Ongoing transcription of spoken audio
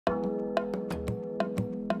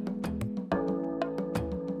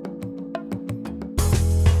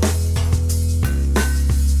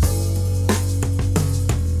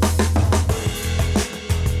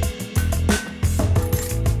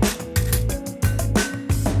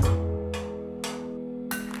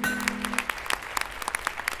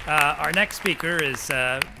Our next speaker is,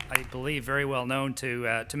 I believe, very well known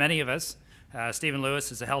to many of us. Stephen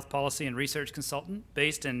Lewis is a health policy and research consultant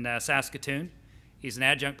based in Saskatoon. He's an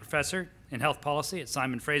adjunct professor in health policy at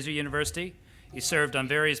Simon Fraser University. He served on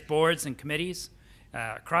various boards and committees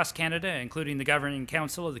across Canada, including the Governing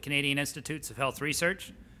Council of the Canadian Institutes of Health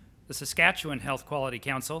Research, the Saskatchewan Health Quality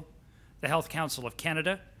Council, the Health Council of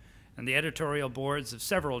Canada, and the editorial boards of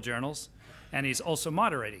several journals. And he's also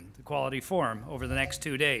moderating the Quality Forum over the next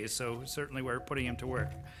 2 days, so certainly we're putting him to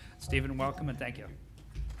work. Stephen, welcome and thank you.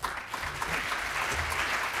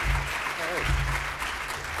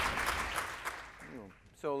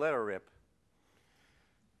 So let her rip.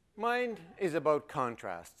 Mine is about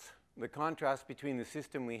contrasts, the contrast between the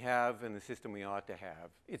system we have and the system we ought to have.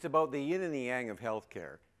 It's about the yin and the yang of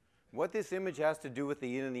healthcare. What this image has to do with the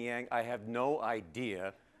yin and the yang, I have no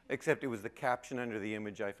idea, except it was the caption under the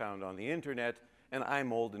image I found on the internet, and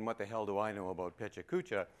I'm old, and what the hell do I know about Pecha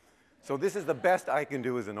Kucha? So this is the best I can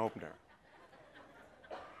do as an opener.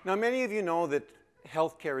 Now, many of you know that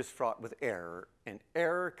healthcare is fraught with error, and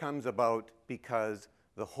error comes about because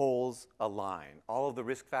the holes align. All of the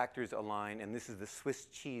risk factors align, and this is the Swiss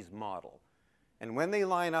cheese model. And when they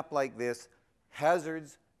line up like this,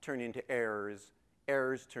 hazards turn into errors,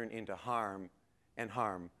 errors turn into harm, and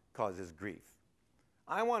harm causes grief.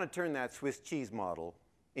 I want to turn that Swiss cheese model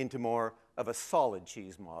into more of a solid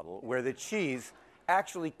cheese model, where the cheese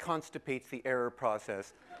actually constipates the error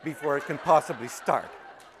process before it can possibly start.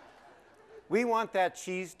 We want that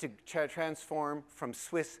cheese to transform from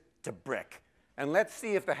Swiss to brick. And let's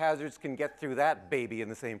see if the hazards can get through that baby in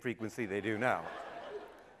the same frequency they do now.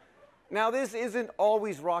 Now, this isn't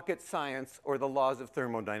always rocket science or the laws of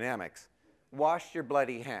thermodynamics. Wash your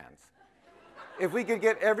bloody hands. If we could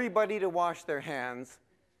get everybody to wash their hands,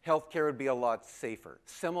 healthcare would be a lot safer.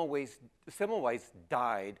 Semmelweis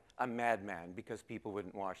died a madman because people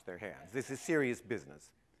wouldn't wash their hands. This is serious business.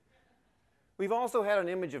 We've also had an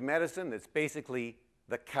image of medicine that's basically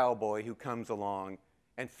the cowboy who comes along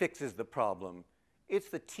and fixes the problem. It's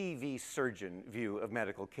the TV surgeon view of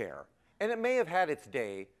medical care. And it may have had its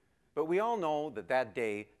day, but we all know that that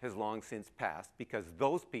day has long since passed because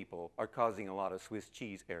those people are causing a lot of Swiss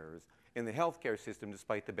cheese errors in the healthcare system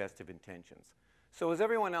despite the best of intentions. So as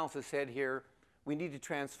everyone else has said here, we need to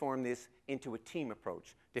transform this into a team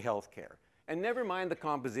approach to healthcare. And never mind the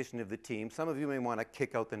composition of the team. Some of you may want to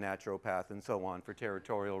kick out the naturopath and so on for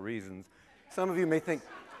territorial reasons. Some of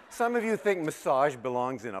you think massage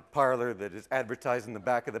belongs in a parlor that is advertised in the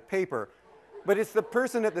back of the paper, but it's the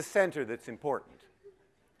person at the center that's important.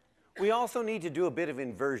 We also need to do a bit of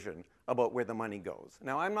inversion about where the money goes.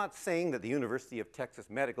 Now, I'm not saying that the University of Texas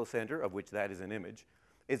Medical Center, of which that is an image,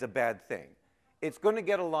 is a bad thing. It's going to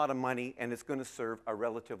get a lot of money, and it's going to serve a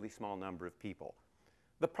relatively small number of people.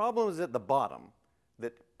 The problem is at the bottom,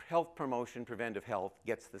 that health promotion, preventive health,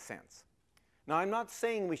 gets the sense. Now, I'm not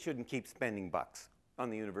saying we shouldn't keep spending bucks on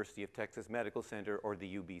the University of Texas Medical Center or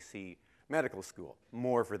the UBC Medical School.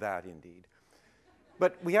 More for that, indeed.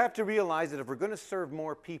 But we have to realize that if we're going to serve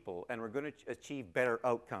more people and we're going to achieve better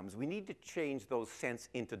outcomes, we need to change those cents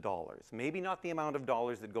into dollars. Maybe not the amount of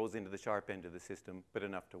dollars that goes into the sharp end of the system, but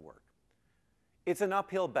enough to work. It's an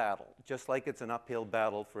uphill battle, just like it's an uphill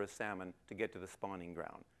battle for a salmon to get to the spawning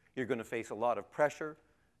ground. You're going to face a lot of pressure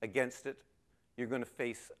against it. You're going to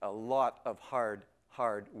face a lot of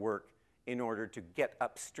hard work in order to get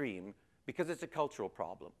upstream because it's a cultural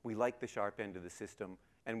problem. We like the sharp end of the system,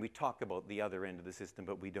 and we talk about the other end of the system,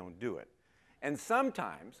 but we don't do it. And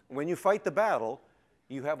sometimes, when you fight the battle,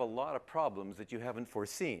 you have a lot of problems that you haven't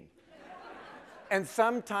foreseen. And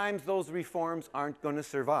sometimes those reforms aren't going to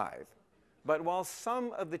survive. But while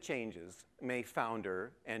some of the changes may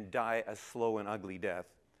founder and die a slow and ugly death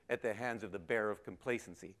at the hands of the bear of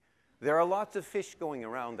complacency, there are lots of fish going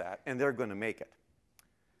around that, and they're going to make it.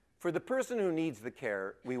 For the person who needs the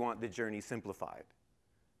care, we want the journey simplified.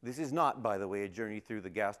 This is not, by the way, a journey through the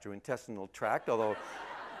gastrointestinal tract, although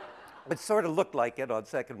it sort of looked like it on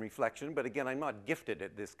second reflection. But again, I'm not gifted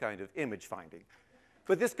at this kind of image finding.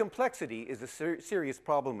 But this complexity is a serious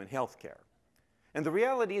problem in healthcare. And the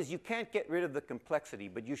reality is you can't get rid of the complexity,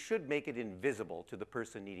 but you should make it invisible to the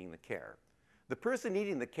person needing the care. The person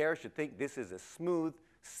needing the care should think this is a smooth,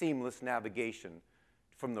 seamless navigation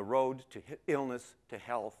from the road to illness to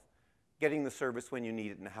health, getting the service when you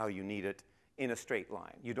need it and how you need it in a straight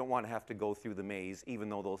line. You don't want to have to go through the maze, even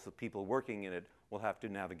though those people working in it will have to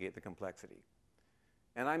navigate the complexity.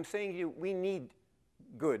 And I'm saying to you, we need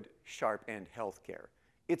good, sharp-end health care.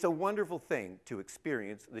 It's a wonderful thing to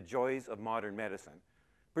experience the joys of modern medicine,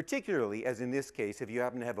 particularly, as in this case, if you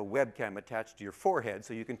happen to have a webcam attached to your forehead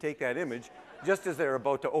so you can take that image just as they're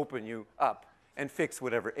about to open you up and fix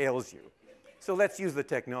whatever ails you. So let's use the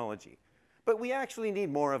technology. But we actually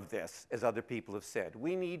need more of this, as other people have said.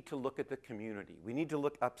 We need to look at the community. We need to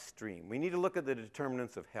look upstream. We need to look at the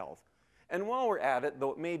determinants of health. And while we're at it,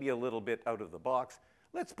 though it may be a little bit out of the box,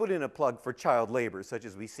 let's put in a plug for child labor, such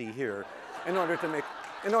as we see here, in order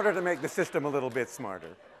to make the system a little bit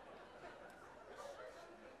smarter.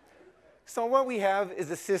 So what we have is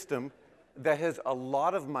a system that has a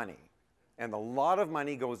lot of money, and a lot of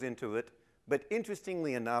money goes into it, but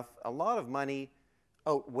interestingly enough, a lot of money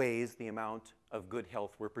outweighs the amount of good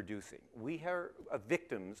health we're producing. We are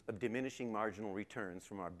victims of diminishing marginal returns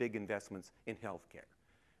from our big investments in healthcare.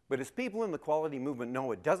 But as people in the quality movement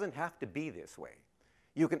know, it doesn't have to be this way.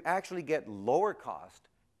 You can actually get lower cost,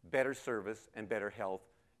 better service, and better health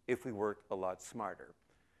if we work a lot smarter.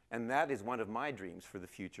 And that is one of my dreams for the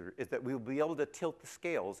future, is that we'll be able to tilt the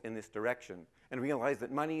scales in this direction and realize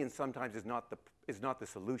that money and sometimes is not the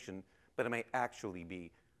solution, but it may actually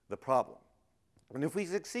be the problem. And if we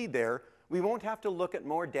succeed there, we won't have to look at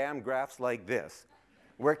more damn graphs like this,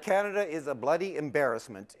 where Canada is a bloody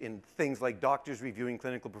embarrassment in things like doctors reviewing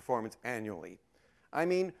clinical performance annually. I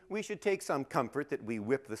mean, we should take some comfort that we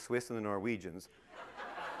whip the Swiss and the Norwegians.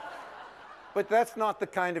 But that's not the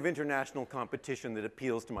kind of international competition that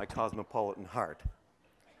appeals to my cosmopolitan heart.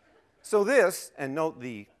 So this, and note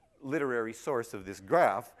the literary source of this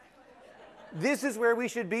graph, this is where we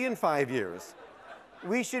should be in 5 years.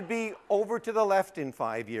 We should be over to the left in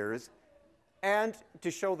 5 years. And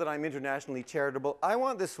to show that I'm internationally charitable, I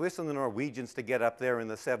want the Swiss and the Norwegians to get up there in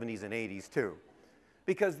the 70s and 80s too.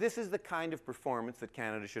 Because this is the kind of performance that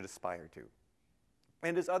Canada should aspire to.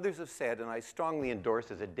 And as others have said, and I strongly endorse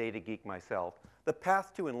as a data geek myself, the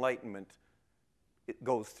path to enlightenment, it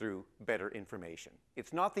goes through better information.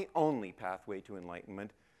 It's not the only pathway to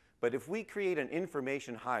enlightenment, but if we create an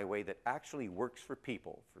information highway that actually works for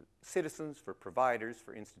people, for citizens, for providers,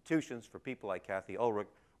 for institutions, for people like Kathy Ulrich,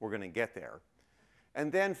 we're going to get there.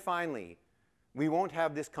 And then finally, we won't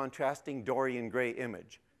have this contrasting Dorian Gray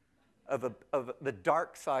image of the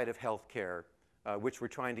dark side of healthcare, which we're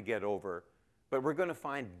trying to get over. But we're going to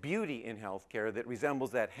find beauty in healthcare that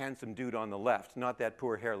resembles that handsome dude on the left, not that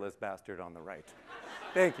poor hairless bastard on the right.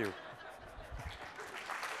 Thank you.